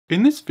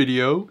In this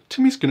video,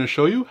 Timmy's going to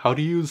show you how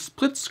to use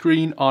split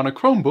screen on a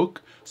Chromebook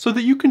so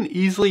that you can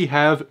easily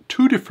have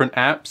two different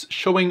apps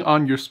showing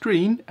on your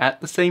screen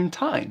at the same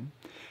time.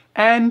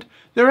 And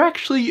there are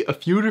actually a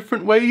few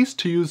different ways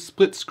to use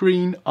split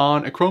screen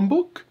on a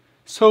Chromebook.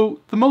 So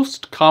the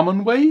most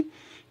common way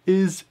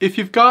is if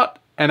you've got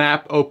an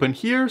app open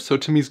here, so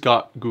Timmy's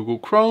got Google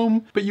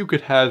Chrome, but you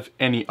could have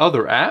any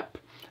other app,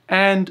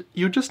 and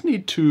you just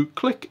need to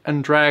click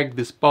and drag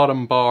this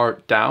bottom bar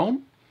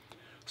down.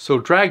 So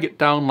drag it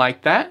down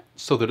like that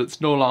so that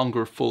it's no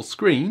longer full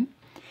screen.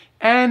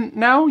 And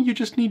now you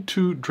just need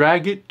to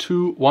drag it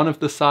to one of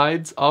the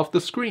sides of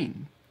the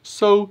screen.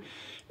 So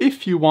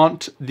if you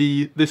want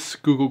this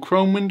Google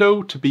Chrome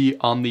window to be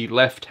on the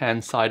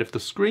left-hand side of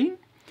the screen,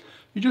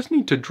 you just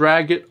need to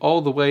drag it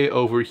all the way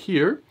over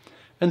here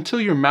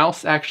until your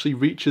mouse actually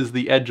reaches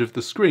the edge of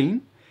the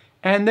screen,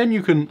 and then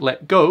you can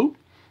let go.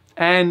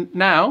 And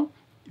now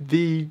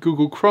the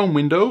Google Chrome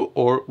window,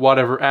 or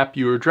whatever app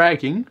you are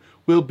dragging,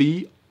 will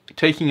be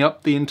taking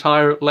up the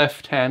entire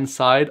left-hand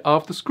side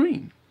of the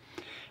screen.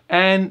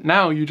 And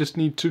now you just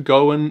need to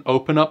go and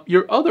open up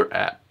your other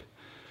app.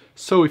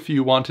 So if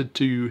you wanted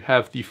to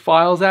have the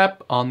Files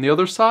app on the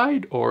other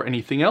side or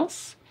anything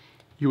else,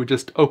 you would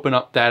just open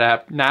up that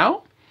app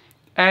now,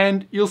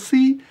 and you'll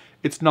see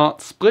it's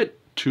not split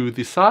to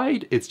the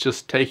side, it's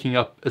just taking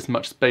up as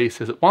much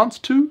space as it wants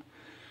to.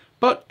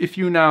 But if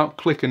you now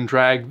click and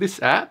drag this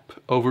app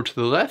over to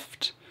the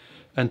left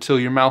until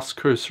your mouse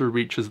cursor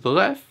reaches the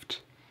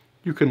left,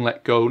 you can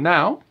let go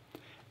now,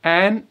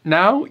 and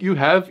now you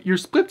have your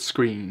split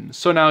screen.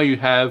 So now you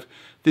have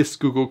this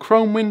Google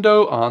Chrome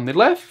window on the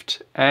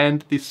left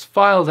and this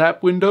Files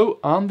app window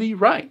on the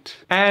right.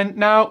 And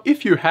now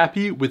if you're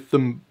happy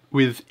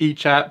with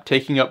each app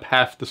taking up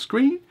half the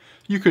screen,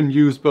 you can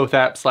use both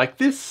apps like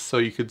this. So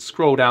you could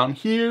scroll down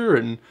here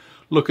and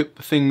look at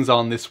the things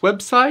on this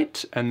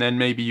website, and then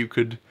maybe you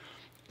could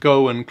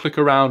go and click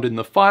around in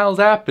the Files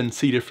app and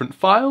see different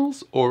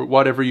files, or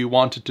whatever you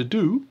wanted to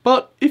do.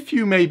 But if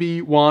you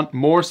maybe want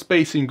more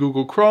space in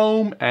Google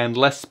Chrome and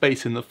less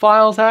space in the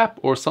Files app,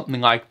 or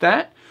something like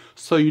that,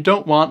 so you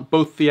don't want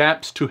both the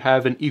apps to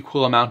have an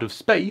equal amount of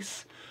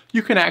space,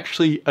 you can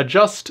actually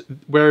adjust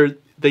where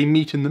they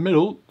meet in the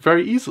middle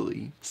very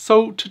easily.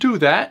 So to do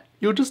that,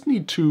 you'll just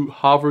need to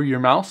hover your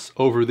mouse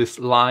over this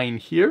line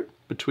here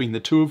between the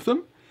two of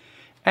them,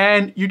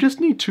 and you just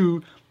need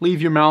to leave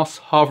your mouse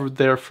hovered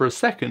there for a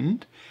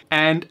second,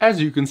 and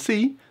as you can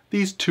see,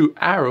 these two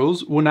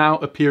arrows will now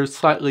appear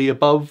slightly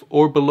above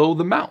or below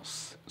the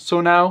mouse.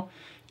 So now,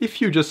 if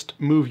you just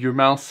move your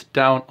mouse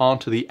down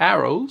onto the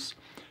arrows,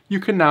 you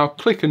can now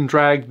click and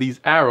drag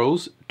these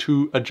arrows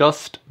to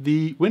adjust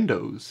the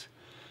windows.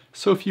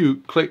 So if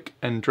you click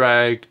and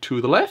drag to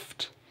the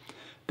left,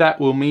 that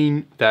will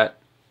mean that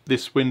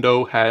this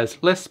window has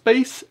less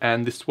space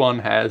and this one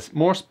has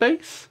more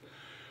space.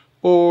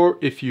 Or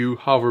if you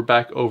hover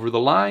back over the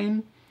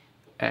line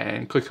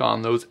and click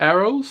on those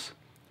arrows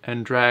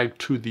and drag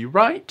to the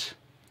right,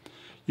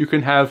 you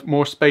can have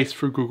more space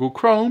for Google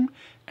Chrome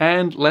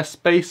and less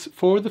space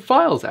for the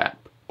Files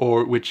app,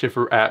 or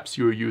whichever apps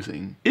you're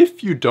using.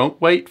 If you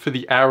don't wait for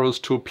the arrows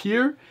to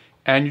appear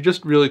and you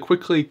just really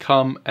quickly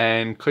come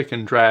and click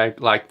and drag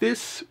like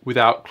this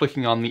without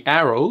clicking on the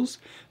arrows,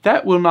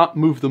 that will not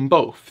move them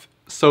both.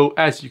 So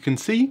as you can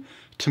see,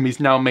 Timmy's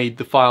now made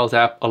the Files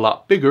app a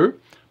lot bigger,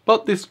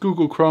 but this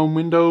Google Chrome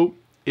window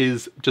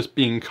is just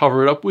being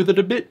covered up with it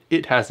a bit.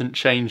 It hasn't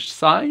changed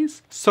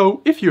size.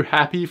 So if you're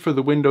happy for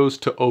the windows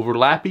to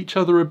overlap each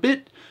other a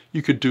bit,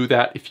 you could do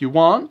that if you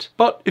want.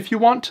 But if you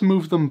want to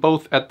move them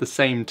both at the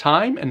same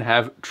time and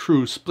have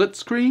true split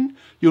screen,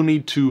 you'll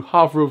need to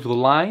hover over the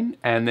line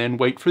and then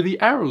wait for the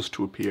arrows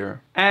to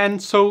appear. And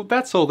so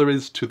that's all there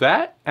is to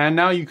that. And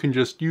now you can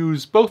just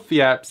use both the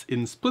apps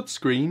in split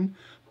screen,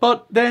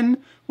 but then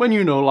when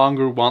you no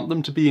longer want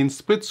them to be in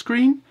split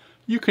screen,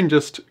 you can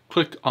just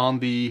click on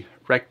the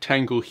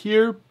rectangle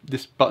here,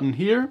 this button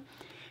here,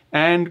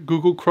 and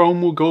Google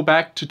Chrome will go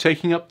back to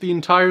taking up the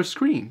entire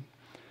screen.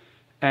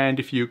 And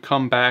if you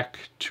come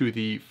back to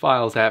the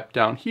Files app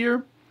down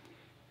here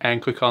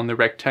and click on the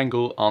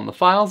rectangle on the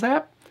Files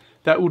app,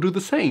 that will do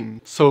the same.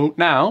 So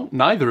now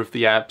neither of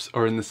the apps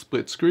are in the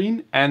split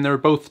screen and they're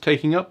both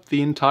taking up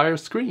the entire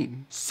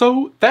screen.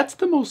 So that's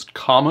the most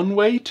common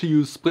way to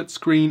use split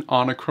screen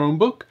on a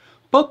Chromebook,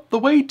 but the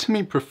way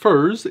Timmy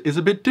prefers is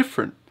a bit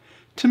different.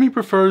 Timmy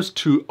prefers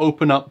to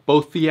open up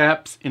both the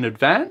apps in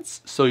advance,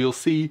 so you'll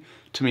see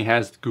Timmy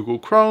has Google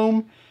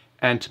Chrome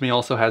and Timmy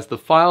also has the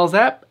Files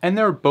app, and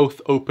they're both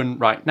open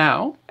right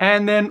now.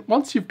 And then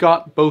once you've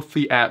got both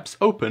the apps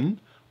open,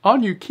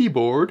 on your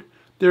keyboard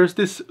there's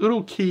this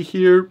little key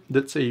here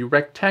that's a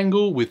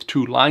rectangle with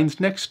two lines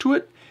next to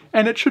it,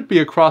 and it should be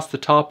across the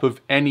top of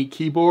any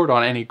keyboard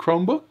on any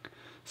Chromebook.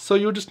 So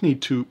you'll just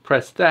need to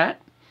press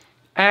that,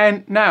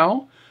 and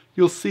now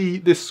you'll see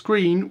this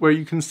screen where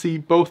you can see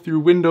both your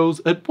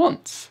windows at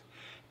once.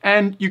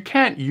 And you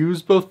can't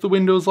use both the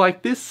windows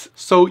like this,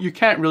 so you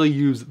can't really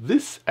use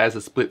this as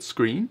a split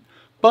screen,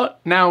 but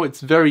now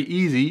it's very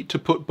easy to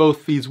put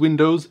both these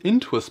windows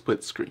into a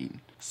split screen.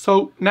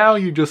 So now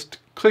you just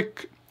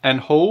click and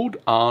hold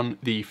on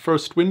the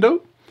first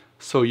window.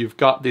 So you've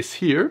got this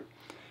here,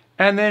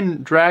 and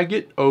then drag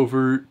it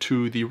over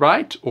to the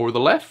right or the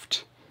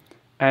left.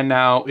 And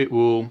now it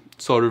will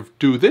sort of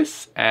do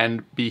this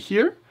and be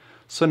here.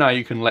 So now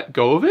you can let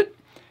go of it.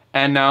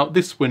 And now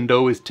this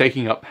window is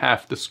taking up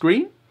half the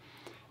screen.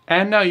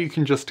 And now you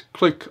can just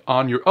click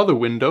on your other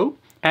window.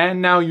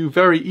 And now you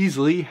very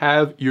easily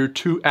have your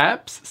two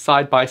apps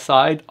side by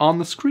side on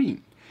the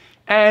screen.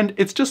 And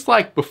it's just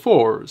like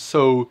before.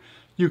 So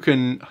you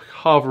can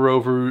hover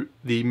over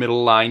the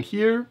middle line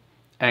here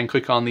and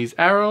click on these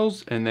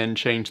arrows and then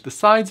change the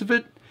size of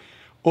it.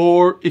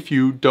 Or if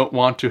you don't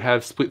want to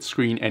have split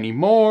screen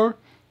anymore,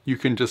 you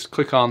can just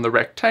click on the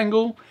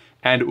rectangle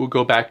and it will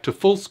go back to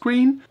full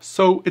screen.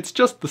 So it's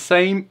just the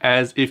same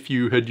as if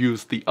you had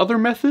used the other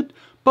method,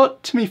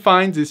 but Timmy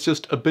finds it's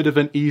just a bit of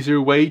an easier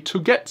way to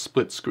get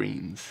split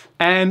screens.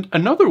 And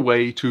another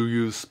way to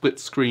use split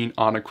screen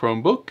on a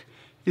Chromebook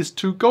is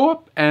to go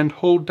up and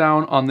hold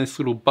down on this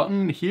little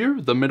button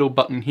here, the middle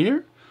button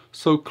here.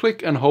 So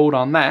click and hold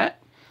on that.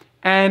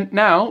 And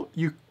now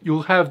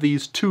you'll have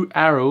these two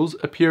arrows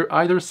appear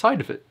either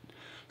side of it.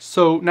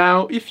 So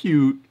now if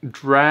you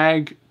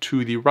drag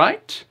to the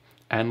right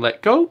and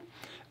let go,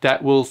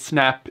 that will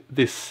snap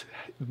this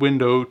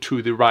window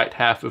to the right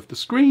half of the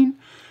screen.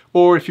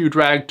 Or if you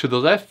drag to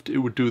the left, it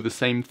would do the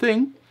same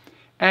thing.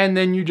 And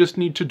then you just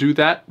need to do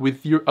that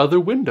with your other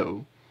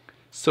window.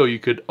 So you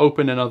could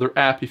open another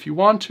app if you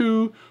want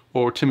to,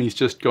 or Timmy's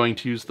just going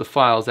to use the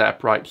Files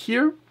app right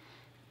here.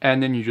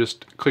 And then you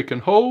just click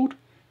and hold,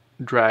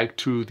 drag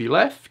to the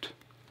left,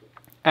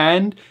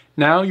 and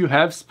now you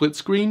have split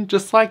screen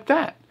just like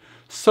that.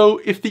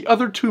 So if the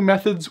other two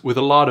methods with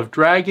a lot of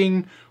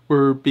dragging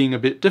were being a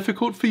bit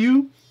difficult for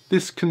you,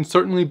 this can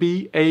certainly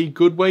be a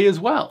good way as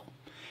well.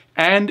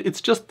 And it's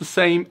just the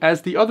same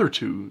as the other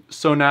two.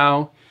 So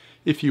now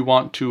if you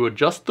want to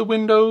adjust the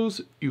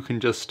windows, you can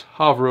just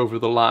hover over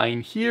the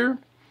line here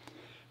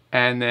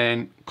and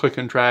then click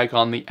and drag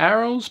on the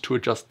arrows to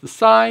adjust the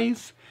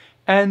size.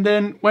 And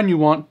then when you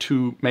want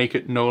to make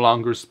it no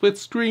longer split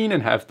screen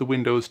and have the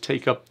windows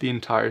take up the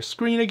entire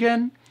screen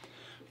again,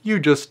 you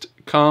just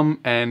come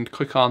and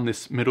click on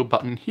this middle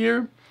button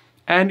here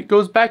and it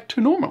goes back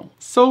to normal.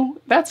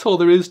 So that's all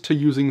there is to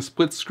using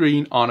split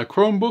screen on a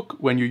Chromebook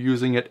when you're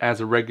using it as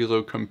a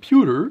regular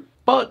computer.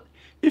 But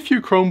if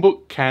your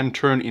Chromebook can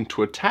turn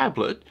into a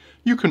tablet,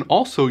 you can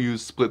also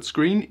use split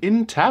screen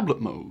in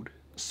tablet mode.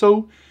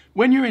 So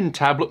when you're in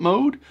tablet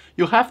mode,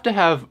 you'll have to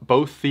have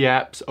both the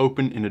apps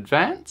open in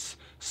advance.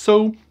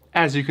 So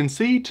as you can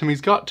see,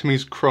 Timmy's got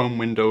Timmy's Chrome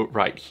window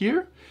right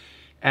here.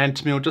 And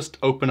Timmy will just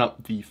open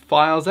up the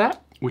Files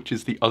app, which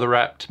is the other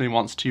app Timmy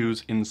wants to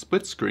use in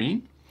split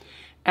screen.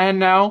 And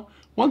now,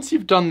 once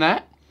you've done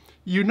that,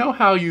 you know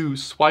how you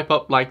swipe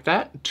up like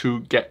that to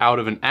get out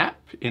of an app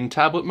in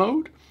tablet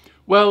mode?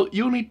 Well,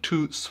 you'll need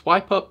to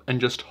swipe up and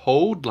just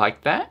hold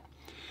like that,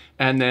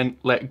 and then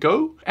let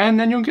go, and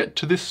then you'll get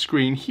to this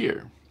screen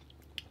here.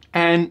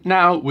 And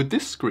now with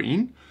this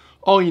screen,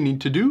 all you need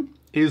to do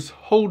is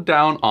hold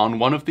down on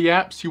one of the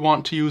apps you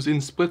want to use in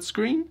split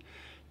screen,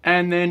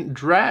 and then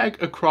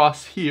drag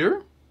across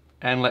here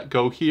and let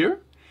go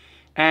here.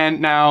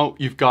 And now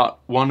you've got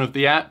one of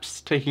the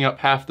apps taking up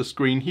half the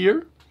screen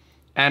here.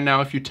 And now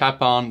if you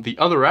tap on the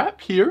other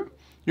app here,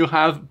 you'll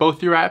have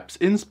both your apps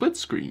in split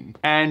screen.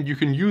 And you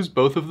can use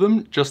both of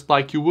them just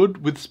like you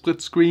would with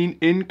split screen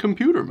in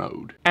computer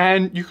mode.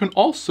 And you can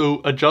also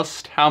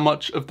adjust how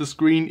much of the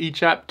screen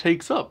each app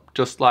takes up,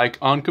 just like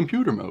on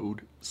computer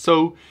mode.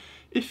 So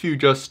if you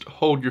just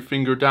hold your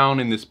finger down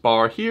in this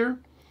bar here,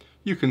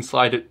 you can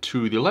slide it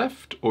to the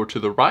left or to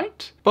the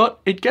right, but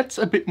it gets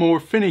a bit more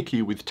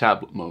finicky with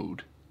tablet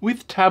mode.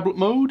 With tablet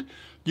mode,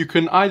 you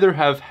can either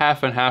have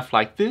half and half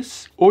like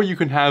this, or you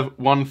can have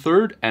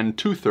 1/3 and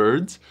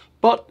 2/3,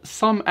 but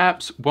some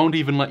apps won't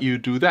even let you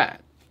do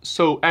that.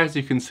 So as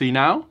you can see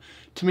now,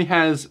 Timmy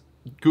has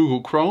Google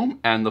Chrome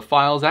and the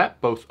Files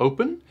app both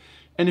open,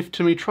 and if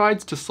Timmy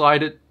tries to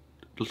slide it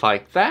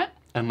like that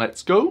and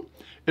lets go,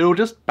 it'll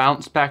just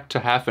bounce back to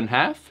half and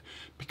half,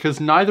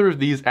 because neither of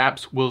these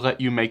apps will let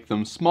you make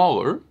them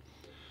smaller.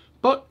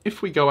 But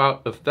if we go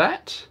out of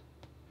that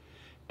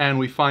and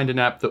we find an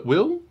app that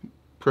will,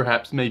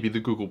 perhaps maybe the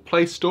Google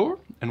Play Store,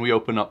 and we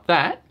open up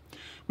that,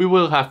 we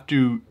will have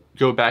to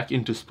go back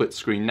into split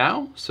screen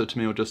now. So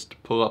Timmy will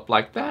just pull up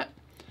like that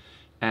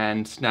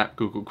and snap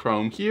Google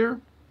Chrome here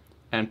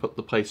and put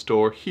the Play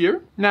Store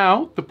here.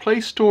 Now the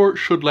Play Store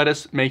should let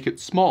us make it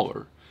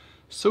smaller.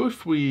 So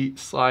if we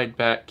slide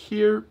back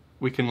here,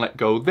 we can let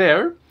go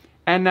there.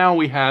 And now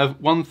we have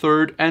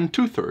 1/3 and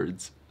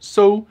 2/3.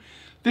 So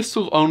this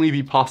will only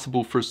be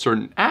possible for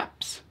certain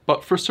apps,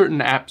 but for certain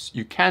apps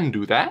you can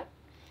do that.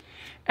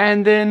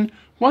 And then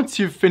once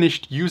you've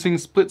finished using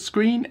split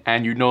screen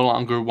and you no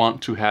longer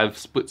want to have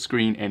split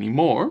screen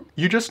anymore,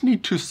 you just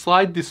need to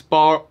slide this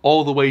bar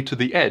all the way to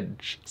the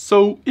edge.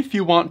 So if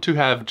you want to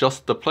have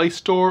just the Play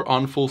Store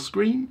on full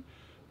screen,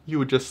 you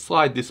would just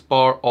slide this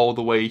bar all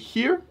the way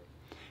here.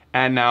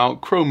 And now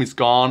Chrome is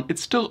gone.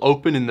 It's still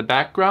open in the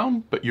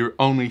background, but you're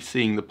only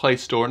seeing the Play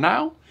Store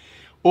now.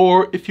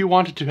 Or if you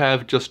wanted to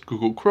have just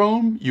Google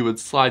Chrome, you would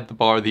slide the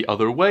bar the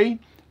other way,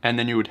 and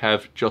then you would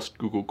have just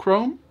Google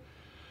Chrome.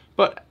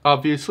 But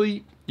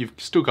obviously, you've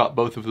still got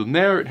both of them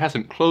there. It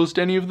hasn't closed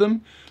any of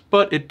them,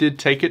 but it did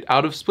take it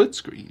out of split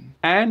screen.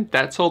 And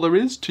that's all there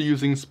is to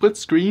using split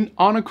screen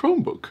on a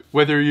Chromebook,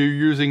 whether you're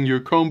using your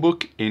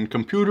Chromebook in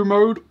computer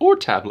mode or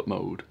tablet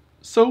mode.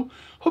 So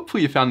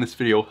hopefully you found this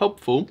video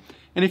helpful,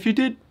 and if you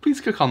did,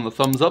 please click on the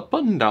thumbs up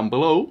button down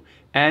below,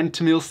 and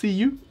Timmy will see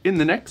you in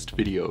the next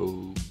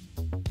video.